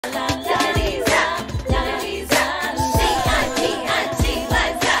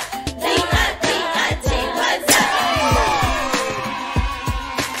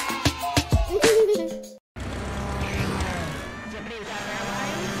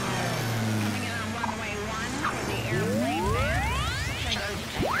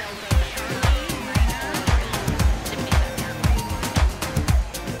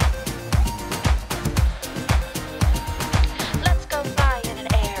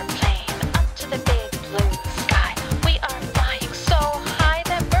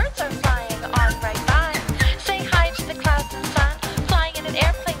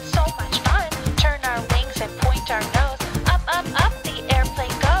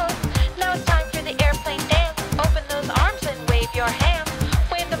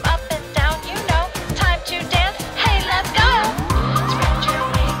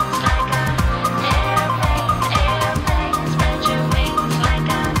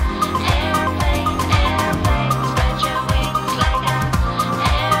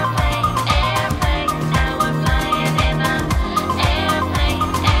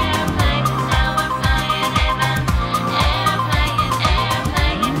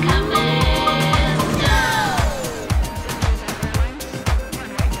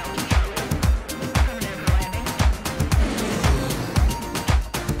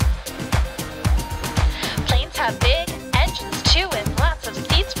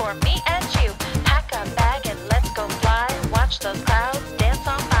for me and you. Pack a bag and let's go fly. Watch those clouds dance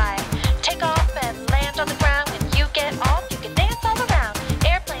on by. Take off and land on the ground. When you get off, you can dance all around.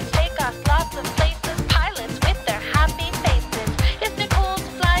 Airplanes take us lots of places. Pilots with their happy faces. Isn't it cool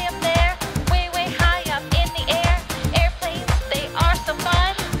to fly up there? Way, way high up in the air. Airplanes, they are so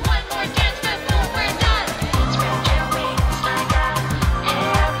fun. One more dance before we're done. Spread your wings like a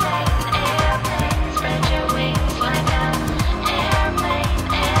airplane, airplane. Spread your wings like a airplane,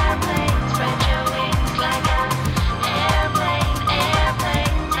 airplane. Spread your wings like a airplane,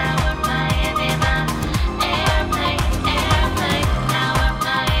 airplane. Now we're flying in a airplane, airplane. Now we're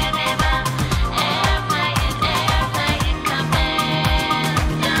flying in a airplane, airplane. Coming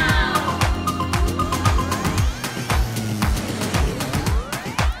down.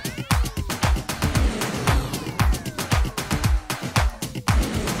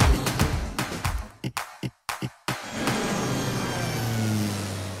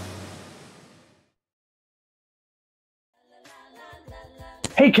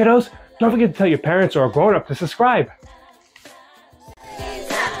 Hey kiddos, don't forget to tell your parents or a grown-up to subscribe.